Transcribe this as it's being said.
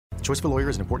choice of a lawyer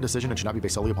is an important decision and should not be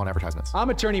based solely upon advertisements. I'm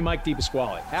attorney Mike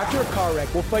DePasquale. After a car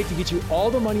wreck, we'll fight to get you all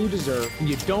the money you deserve, and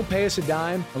you don't pay us a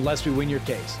dime unless we win your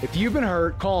case. If you've been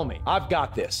hurt, call me. I've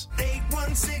got this.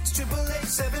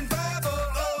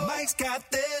 816-888-7500. Mike's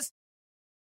got this.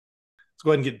 Let's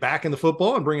go ahead and get back into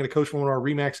football and bring in a coach from one of our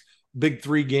RE/MAX Big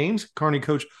Three games, Kearney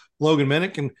coach Logan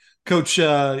Minnick. And Coach, you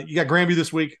got Grandview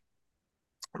this week,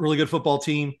 really good football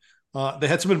team. They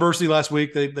had some adversity last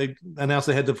week. They announced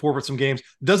they had to forfeit some games.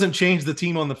 Doesn't change the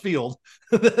team on the field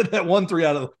that won 3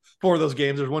 out of 4 of those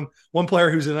games. There's one player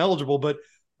who's ineligible. But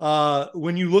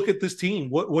when you look at this team,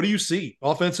 what do you see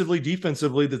offensively,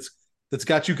 defensively that's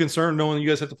got you concerned knowing you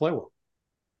guys have to play well?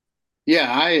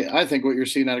 Yeah, I think what you're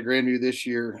seeing out of Grandview this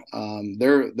year,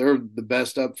 they're the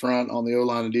best up front on the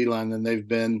O-line and D-line than they've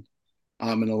been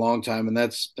in a long time, and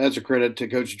that's a credit to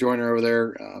Coach Joyner over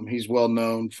there. He's well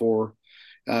known for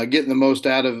getting the most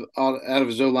out of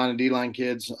his O-line and D-line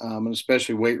kids, and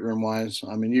especially weight room wise.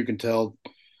 I mean, you can tell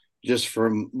just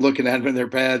from looking at them in their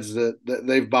pads that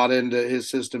they've bought into his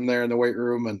system there in the weight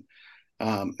room, and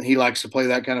he likes to play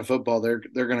that kind of football. They're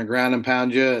going to ground and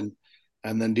pound you,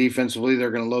 and then defensively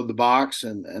they're going to load the box,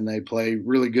 and they play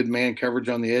really good man coverage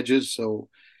on the edges. So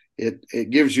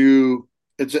it gives you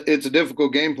it's a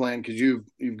difficult game plan because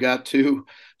you've got to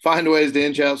find ways to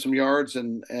inch out some yards,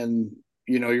 and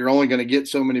you know you're only going to get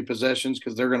so many possessions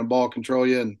because they're going to ball control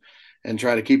you and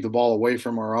try to keep the ball away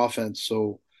from our offense.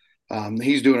 So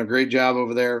he's doing a great job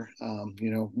over there.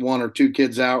 1 or 2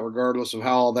 kids out, regardless of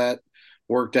how all that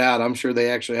worked out. I'm sure they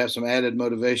actually have some added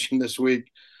motivation this week.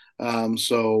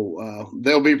 So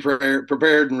they'll be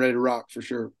prepared and ready to rock for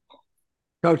sure.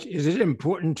 Coach, is it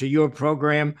important to your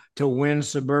program to win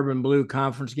Suburban Blue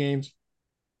conference games?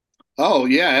 Oh,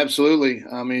 yeah, absolutely.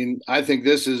 I mean, I think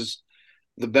this is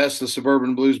the best the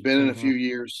Suburban Blue's been in a few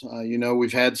years.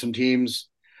 We've had some teams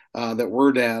that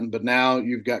were down, but now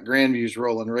you've got Grandview's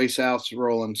rolling, Ray South's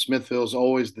rolling, Smithville's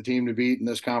always the team to beat in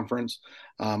this conference.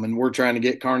 And we're trying to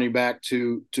get Kearney back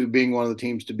to being one of the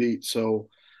teams to beat. So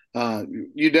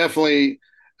you definitely,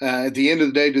 at the end of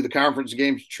the day, do the conference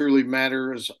games truly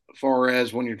matter as far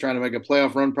as when you're trying to make a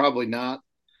playoff run? Probably not.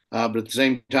 But at the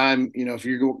same time, if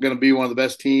you're going to be one of the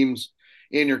best teams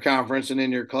in your conference and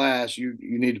in your class, you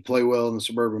need to play well in the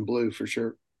Suburban Blue for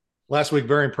sure. Last week,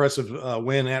 very impressive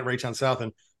win at Raytown South,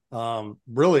 and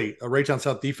really a Raytown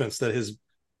South defense that has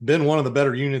been one of the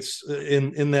better units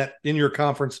in your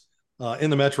conference in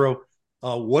the Metro.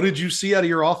 What did you see out of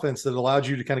your offense that allowed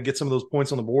you to kind of get some of those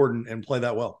points on the board and play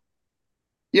that well?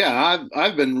 Yeah,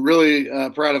 I've been really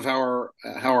proud of how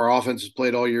our offense has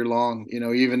played all year long.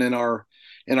 Even in our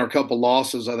couple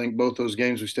losses, I think both those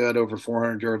games we still had over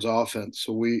 400 yards offense.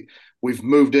 So we've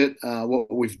moved it.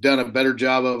 What we've done a better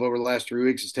job of over the last 3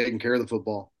 weeks is taking care of the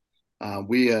football.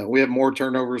 We have more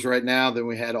turnovers right now than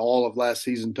we had all of last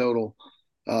season total.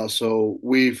 So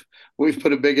we've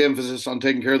put a big emphasis on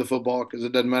taking care of the football because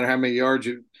it doesn't matter how many yards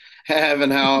you have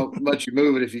and how much you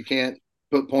move it if you can't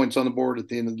put points on the board at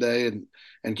the end of the day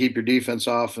and keep your defense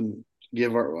off and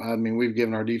we've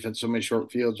given our defense so many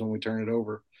short fields when we turn it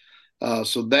over.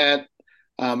 So that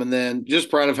and then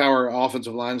just proud of how our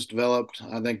offensive line's developed.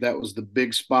 I think that was the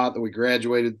big spot that we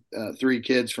graduated 3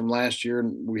 kids from last year,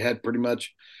 and we had pretty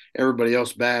much everybody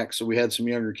else back. So we had some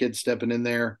younger kids stepping in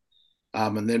there.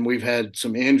 And then we've had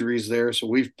some injuries there. So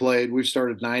we've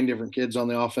started 9 different kids on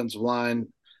the offensive line,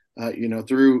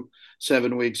 through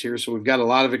 7 weeks here. So we've got a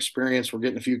lot of experience. We're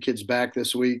getting a few kids back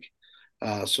this week.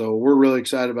 So we're really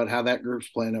excited about how that group's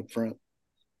playing up front.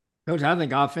 Coach, I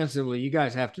think offensively, you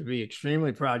guys have to be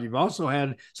extremely proud. You've also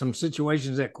had some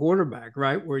situations at quarterback,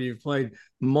 right, where you've played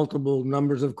multiple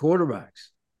numbers of quarterbacks.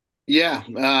 Yeah.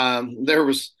 There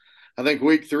was, I think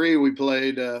week 3, we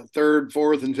played 3rd,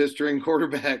 4th, and 5th string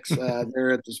quarterbacks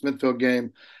there at the Smithfield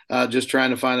game, just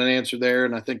trying to find an answer there.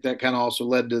 And I think that kind of also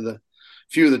led to the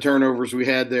few of the turnovers we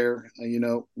had there.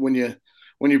 When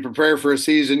you prepare for a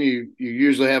season, you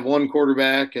usually have one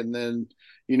quarterback, and then,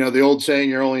 the old saying,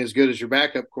 you're only as good as your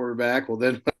backup quarterback. Well,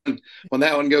 then when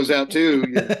that one goes out too,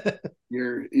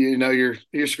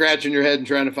 you're scratching your head and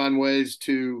trying to find ways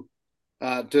to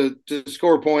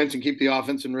score points and keep the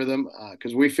offense in rhythm.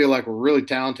 Cause we feel like we're really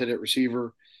talented at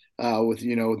receiver with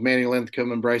Manny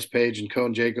Linthicum and Bryce Page and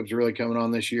Cohen Jacobs really coming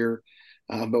on this year.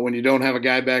 But when you don't have a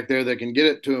guy back there that can get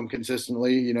it to him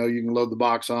consistently, you can load the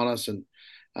box on us.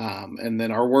 And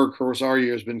then our workhorse our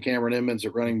year has been Cameron Emmons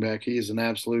at running back. He is an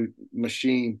absolute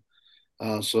machine.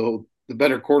 So the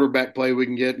better quarterback play we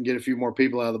can get and get a few more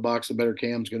people out of the box, the better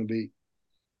Cam's going to be.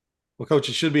 Well, Coach,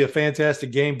 it should be a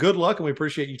fantastic game. Good luck, and we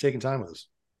appreciate you taking time with us.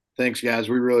 Thanks, guys.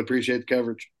 We really appreciate the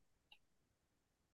coverage.